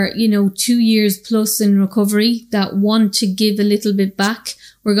who are, you know, 2 years plus in recovery that want to give a little bit back.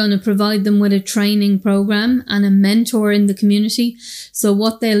 We're going to provide them with a training program and a mentor in the community. So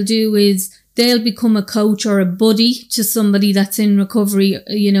what they'll do is they'll become a coach or a buddy to somebody that's in recovery,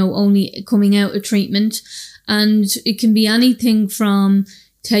 you know, only coming out of treatment. And it can be anything from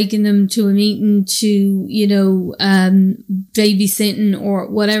taking them to a meeting to, you know, babysitting or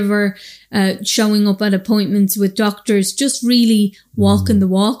whatever, showing up at appointments with doctors, just really walking the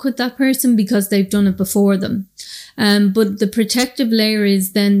walk with that person because they've done it before them. But the protective layer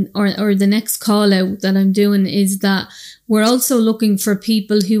is then, or the next call out that I'm doing is that we're also looking for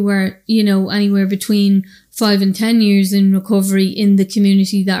people who are, you know, anywhere between 5 and 10 years in recovery in the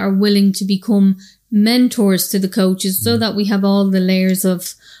community that are willing to become mentors to the coaches, so that we have all the layers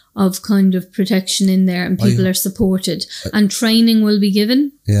of kind of protection in there, and people are supported, and training will be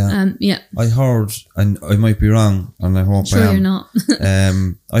given. I heard, and I might be wrong, and I hope I am. You're not.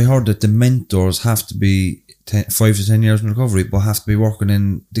 I heard that the mentors have to be 5 to 10 years in recovery, but have to be working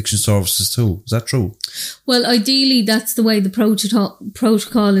in addiction services too. Is that true? Well, ideally, that's the way the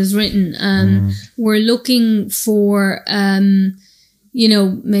protocol is written. We're looking for, you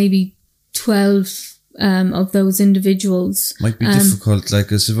know, maybe 12 of those individuals. Might be difficult,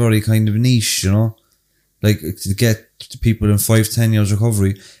 like it's a very kind of niche, you know, like to get people in 5-10 years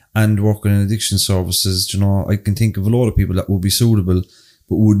recovery and working in addiction services. You know, I can think of a lot of people that would be suitable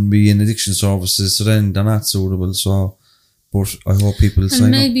but wouldn't be in addiction services, so then they're not suitable. So, but I hope people sign up.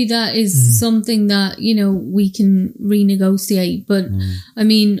 And maybe that is something that, you know, we can renegotiate. But I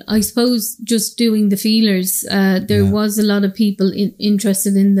mean, I suppose just doing the feelers, there was a lot of people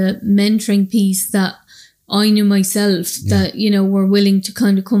interested in the mentoring piece that I knew myself that, you know, were willing to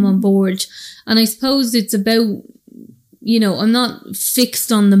kind of come on board. And I suppose it's about, you know, I'm not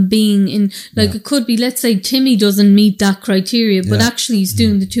fixed on them being in, like it could be, let's say Timmy doesn't meet that criteria, but actually he's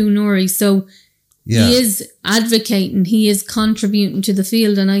doing the 2 Nori. So he is advocating, he is contributing to the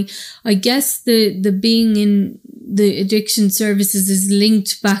field. And I guess the being in the addiction services is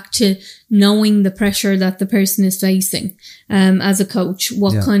linked back to knowing the pressure that the person is facing, as a coach,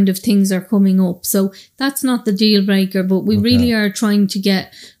 what kind of things are coming up. So that's not the deal breaker, but we really are trying to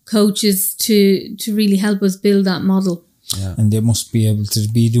get coaches to really help us build that model. Yeah. And they must be able to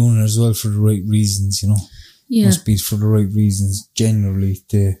be doing it as well for the right reasons, you know. Must be for the right reasons generally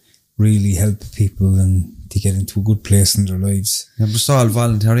to really help people and to get into a good place in their lives. Yeah, but it's all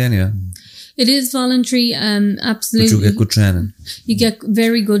voluntary anyway. It is voluntary, absolutely. But you get good training. You get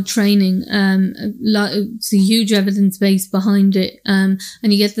very good training. It's a huge evidence base behind it, and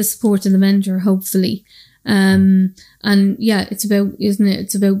you get the support of the mentor, hopefully. And yeah, it's about, isn't it?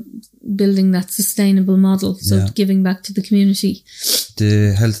 It's about building that sustainable model. So giving back to the community.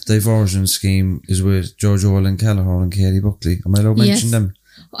 The health diversion scheme is with George Olin Kelleher and Katie Buckley. Am I allowed to mention them?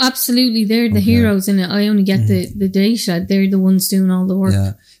 Absolutely. They're the heroes in it. I only get the data. They're the ones doing all the work.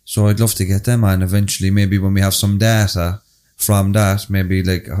 Yeah. So I'd love to get them on eventually, maybe when we have some data from that, maybe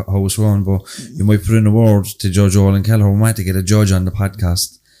like how it's run, but you might put in a word to Judge Olin Kelleher. We might have to get a judge on the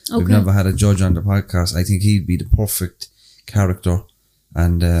podcast. We've never had a judge on the podcast. I think he'd be the perfect character,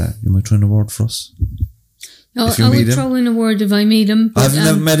 and you might throw in a word for us. Oh, I would throw in a word if I meet him. I've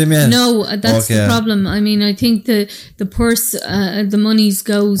never met him yet. No, that's the problem. I mean, I think the purse, the monies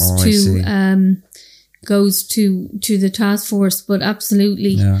goes to the task force, but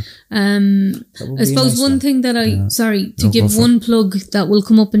absolutely. I suppose one thing that give one plug that will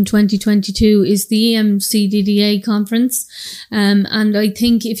come up in 2022 is the EMCDDA conference. And I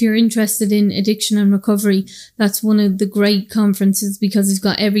think if you're interested in addiction and recovery, that's one of the great conferences because it's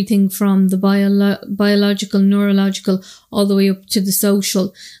got everything from the biological, neurological, all the way up to the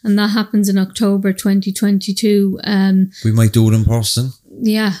social. And that happens in October 2022. We might do it in person.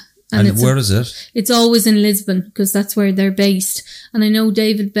 Yeah. And where is it? It's always in Lisbon because that's where they're based. And I know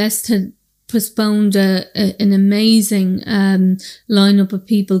David Best had postponed an amazing lineup of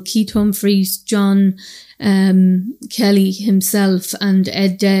people. Keith Humphreys, John Kelly himself and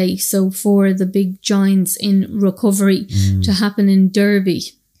Ed Day. So 4 of the big giants in recovery to happen in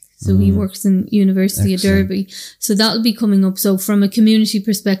Derby. So he works in University of Derby. So that'll be coming up. So from a community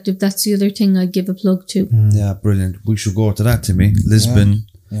perspective, that's the other thing I'd give a plug to. Yeah, brilliant. We should go to that, Timmy. Lisbon.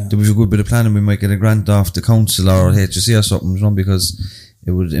 Yeah. There was a good bit of planning. We might get a grant off the council or HSE or something, you know, because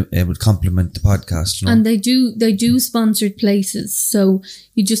it would complement the podcast, you know. And they do sponsored places, so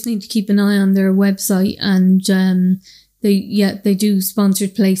you just need to keep an eye on their website, and they do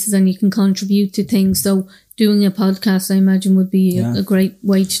sponsored places, and you can contribute to things. So doing a podcast, I imagine, would be a great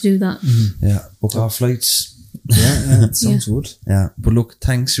way to do that. Yeah, book our flights. Yeah, it sounds good. Yeah, but look,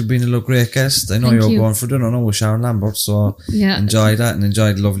 thanks for being a great guest. I know you're going for dinner now with Sharon Lambert, so enjoy that and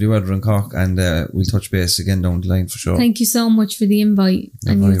enjoy the lovely weather in Cork, and we'll touch base again down the line for sure. Thank you so much for the invite,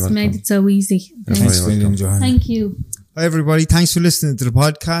 and you've made it so easy. Thanks for Johanna. Thank you. Hi everybody, thanks for listening to the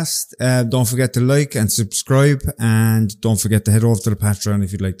podcast. Don't forget to like and subscribe, and don't forget to head over to the Patreon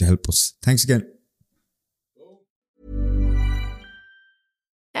if you'd like to help us. Thanks again.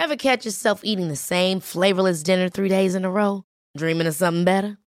 Ever catch yourself eating the same flavorless dinner 3 days in a row? Dreaming of something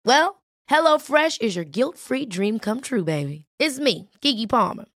better? Well, HelloFresh is your guilt-free dream come true, baby. It's me, Keke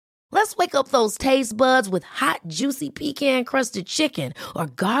Palmer. Let's wake up those taste buds with hot, juicy pecan-crusted chicken or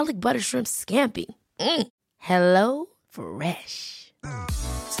garlic butter shrimp scampi. Hello Fresh.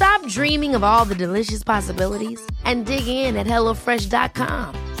 Stop dreaming of all the delicious possibilities and dig in at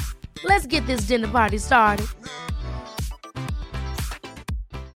HelloFresh.com. Let's get this dinner party started.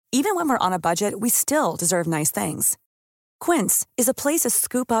 Even when we're on a budget, we still deserve nice things. Quince is a place to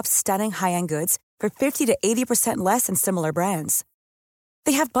scoop up stunning high-end goods for 50 to 80% less than similar brands.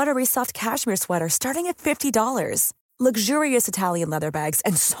 They have buttery soft cashmere sweaters starting at $50, luxurious Italian leather bags,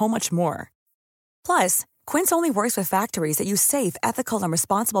 and so much more. Plus, Quince only works with factories that use safe, ethical, and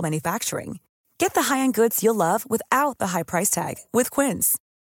responsible manufacturing. Get the high-end goods you'll love without the high price tag with Quince.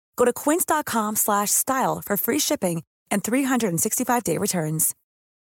 Go to quince.com/style for free shipping and 365-day returns.